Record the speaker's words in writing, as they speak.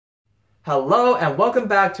Hello and welcome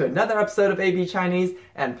back to another episode of AB Chinese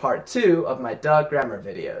and part 2 of my duh grammar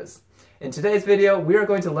videos. In today's video, we are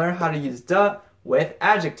going to learn how to use duh with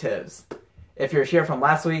adjectives. If you're here from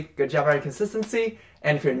last week, good job on your consistency.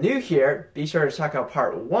 And if you're new here, be sure to check out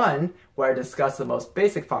part 1 where I discuss the most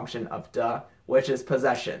basic function of duh, which is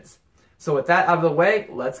possessions. So with that out of the way,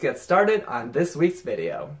 let's get started on this week's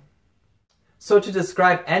video. So to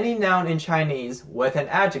describe any noun in Chinese with an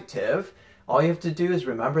adjective, all you have to do is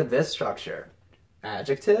remember this structure.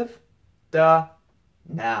 Adjective, duh,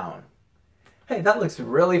 noun. Hey, that looks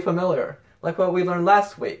really familiar, like what we learned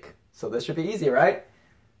last week. So this should be easy, right?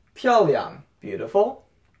 漂亮, beautiful.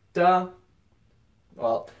 Duh,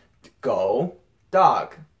 well, go,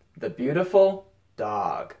 dog. The beautiful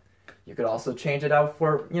dog. You could also change it out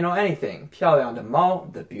for, anything. 漂亮的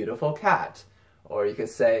猫, the beautiful cat. Or you could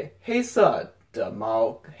say 黑色的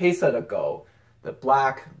猫, 黑色的狗, the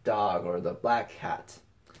black dog or the black cat.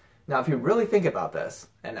 Now, if you really think about this,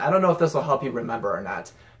 and I don't know if this will help you remember or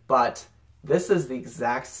not, but this is the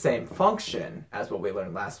exact same function as what we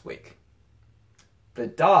learned last week. The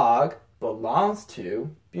dog belongs to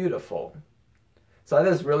beautiful. So I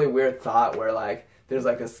had this really weird thought where there's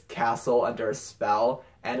this castle under a spell,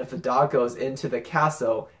 and if the dog goes into the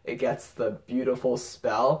castle, it gets the beautiful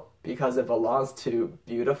spell because it belongs to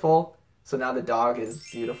beautiful. So now the dog is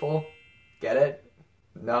beautiful. Get it?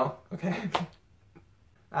 No? Okay.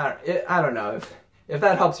 I don't know. If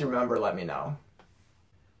that helps you remember, let me know.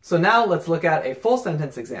 So now let's look at a full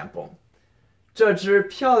sentence example. 这只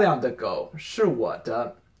漂亮的狗是我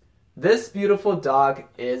的. This beautiful dog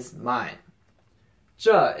is mine.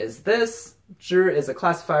 这 is this. 只 is a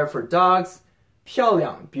classifier for dogs. 漂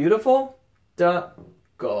亮, beautiful. 的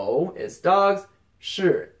狗 is dogs.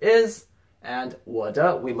 是 is. And 我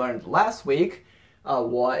的 we learned last week.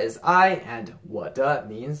 我 is I, and 我的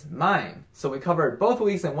means mine. So we covered both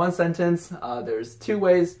weeks in one sentence. There's two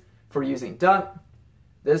ways for using 的.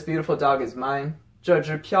 This beautiful dog is mine. 这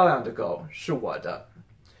只漂亮的狗是我的.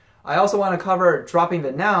 I also want to cover dropping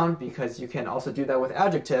the noun because you can also do that with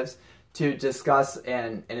adjectives to discuss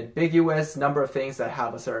an ambiguous number of things that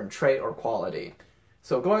have a certain trait or quality.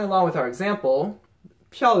 So going along with our example,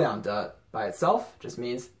 漂亮的 by itself just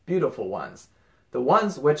means beautiful ones. The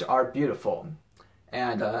ones which are beautiful.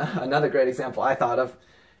 And another great example I thought of,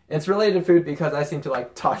 it's related to food because I seem to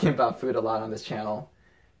like talking about food a lot on this channel.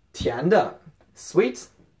 甜的, sweet,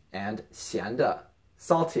 and 咸的,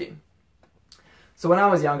 salty. So when I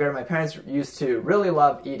was younger, my parents used to really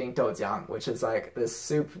love eating doujiang, which is like this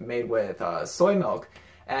soup made with soy milk.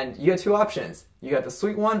 And you get two options. You get the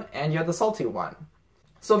sweet one and you have the salty one.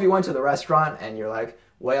 So if you went to the restaurant and you're like,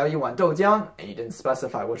 well, you want doujiang, and you didn't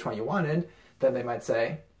specify which one you wanted, then they might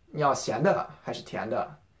say, 你要咸的还是甜的?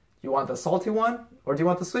 You want the salty one or do you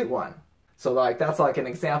want the sweet one? So that's like an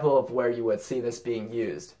example of where you would see this being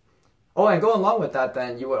used. Oh, and going along with that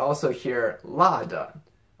then, you would also hear 辣的,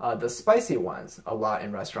 the spicy ones a lot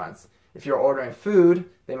in restaurants. If you're ordering food,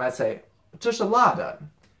 they might say 这是辣的,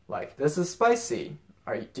 like this is spicy.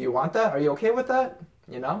 Do you want that? Are you okay with that?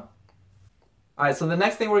 Alright, so the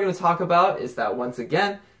next thing we're going to talk about is that once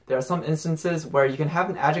again, there are some instances where you can have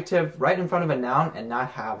an adjective right in front of a noun and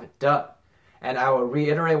not have duh. And I will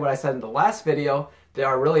reiterate what I said in the last video. There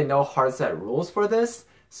are really no hard set rules for this.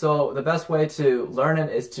 So the best way to learn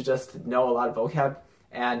it is to just know a lot of vocab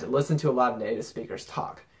and listen to a lot of native speakers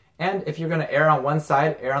talk. And if you're going to err on one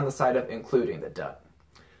side, err on the side of including the duh.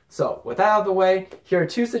 So with that out of the way, here are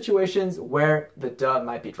two situations where the duh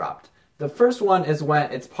might be dropped. The first one is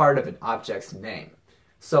when it's part of an object's name.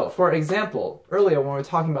 So, for example, earlier when we were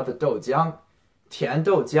talking about the doujiang, 甜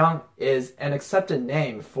豆浆 is an accepted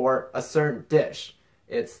name for a certain dish.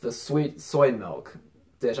 It's the sweet soy milk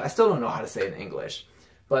dish. I still don't know how to say it in English.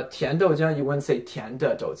 But 甜豆浆, you wouldn't say 甜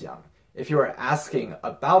的豆浆. If you were asking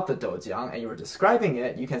about the doujiang and you were describing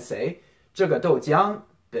it, you can say 这个豆浆,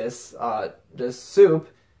 this soup,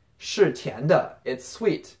 是甜的, it's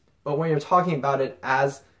sweet. But when you're talking about it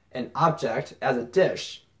as an object, as a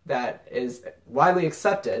dish, that is widely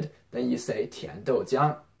accepted, then you say 甜豆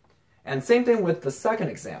浆. And same thing with the second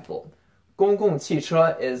example. 公共汽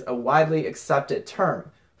车 is a widely accepted term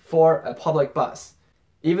for a public bus.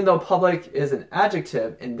 Even though public is an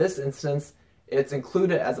adjective, in this instance, it's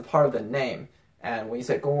included as a part of the name. And when you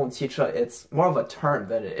say 公共汽车, it's more of a term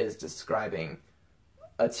than it is describing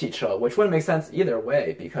a 汽车, which wouldn't make sense either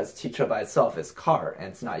way because 汽车 by itself is car and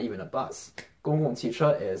it's not even a bus. 公共汽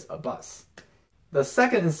车 is a bus. The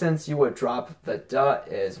second instance you would drop the duh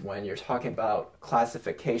is when you're talking about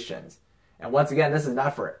classifications. And once again, this is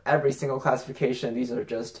not for every single classification. These are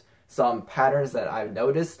just some patterns that I've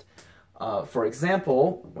noticed. For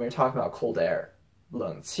example, when you're talking about cold air,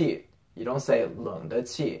 冷气, You don't say 冷的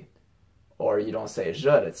气 or you don't say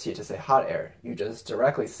热的气 to say hot air. You just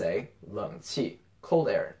directly say 冷气, cold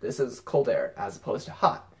air. This is cold air as opposed to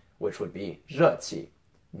hot, which would be 热气.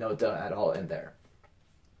 No de at all in there.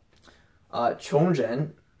 穷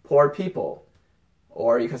人, poor people.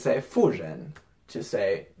 Or you could say 富人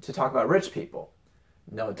to talk about rich people.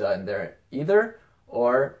 No de in there either.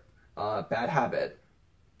 Or bad habit,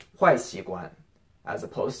 坏习惯, as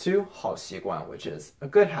opposed to 好习惯, which is a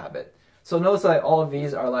good habit. So notice that all of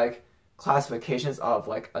these are like classifications of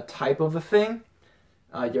like a type of a thing.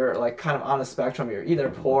 You're like kind of on a spectrum. You're either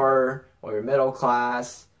poor or you're middle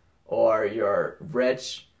class or you're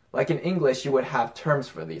rich. Like in English, you would have terms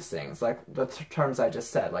for these things, like the terms I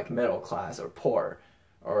just said, like middle class or poor,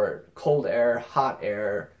 or cold air, hot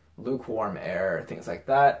air, lukewarm air, things like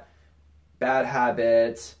that. Bad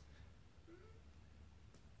habits.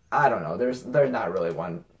 I don't know. There's not really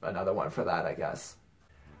another one for that, I guess.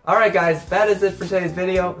 Alright guys, that is it for today's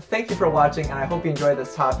video. Thank you for watching, and I hope you enjoyed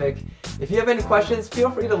this topic. If you have any questions, feel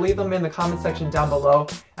free to leave them in the comment section down below.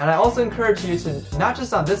 And I also encourage you to, not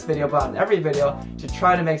just on this video, but on every video, to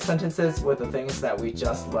try to make sentences with the things that we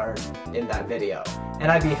just learned in that video.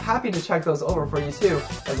 And I'd be happy to check those over for you too,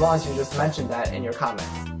 as long as you just mention that in your comments.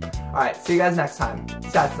 Alright, see you guys next time.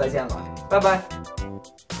 下次再见了，拜拜。